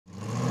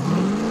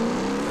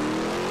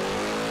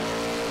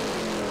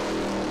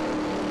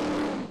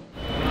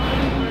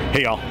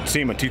Hey y'all,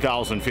 SEMA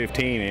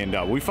 2015,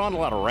 and we found a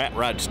lot of rat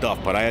rod stuff,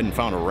 but I hadn't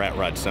found a rat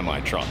rod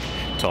semi truck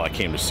until I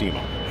came to SEMA.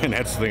 And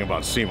that's the thing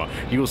about SEMA.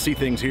 You will see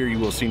things here you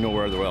will see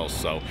nowhere else.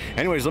 So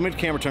anyways, let me get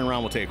the camera turn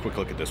around, we'll take a quick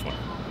look at this one.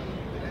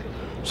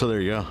 So there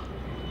you go.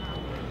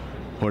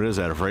 What is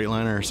that, a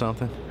Freightliner or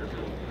something?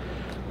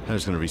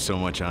 There's gonna be so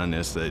much on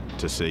this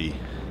to see.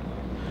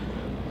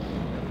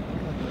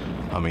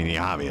 I mean, the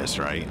obvious,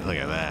 right? Look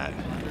at that.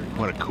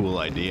 What a cool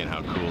idea and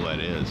how cool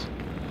that is.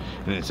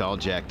 And it's all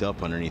jacked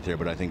up underneath there,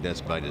 but I think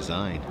that's by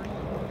design,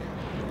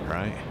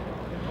 right?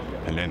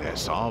 And then that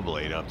saw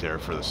blade up there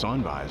for the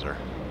sun visor.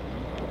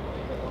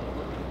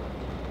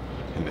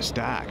 And the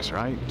stacks,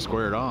 right?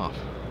 Squared off.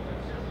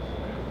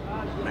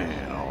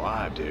 Man,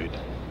 alive, dude.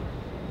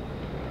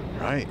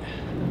 Right?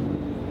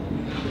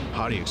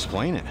 How do you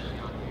explain it?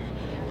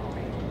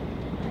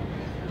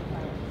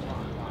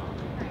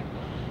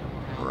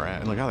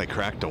 Right. Look how they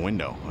cracked the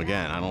window.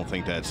 Again, I don't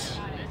think that's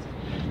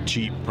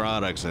cheap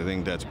products. I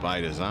think that's by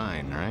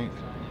design, right?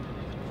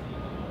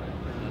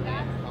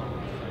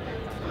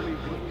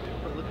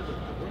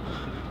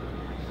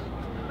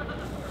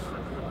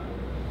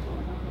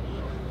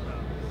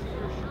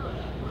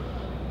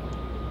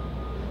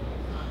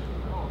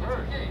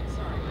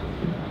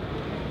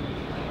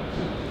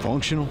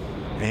 Functional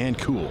and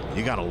cool.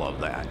 You gotta love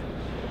that,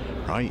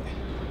 right?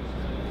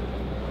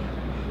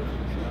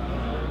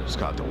 It's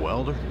got the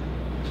welder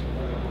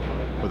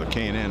with a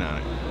K&N on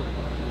it.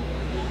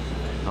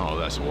 Oh,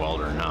 that's a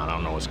welder or not. I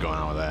don't know what's going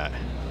on with that.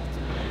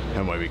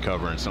 That might be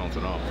covering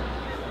something up.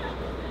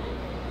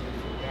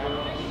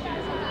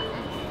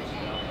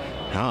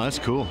 Oh, that's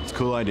cool. It's a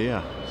cool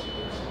idea.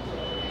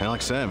 And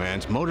like I said, man,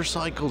 it's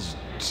motorcycles,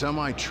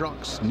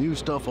 semi-trucks, new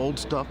stuff, old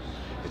stuff.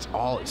 It's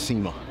all at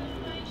SEMA.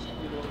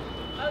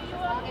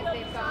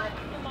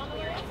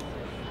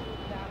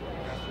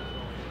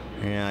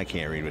 Yeah, I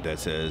can't read what that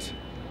says.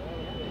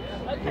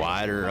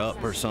 Wider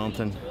up or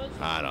something?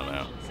 I don't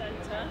know.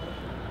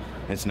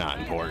 It's not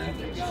important.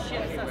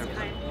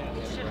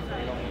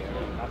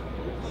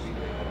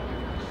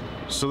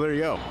 So there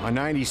you go. A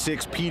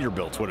 96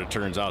 Peterbilt's what it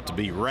turns out to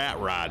be. Rat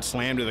rod,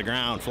 slammed to the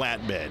ground,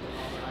 flatbed.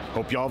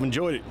 Hope y'all have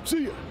enjoyed it.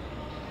 See ya.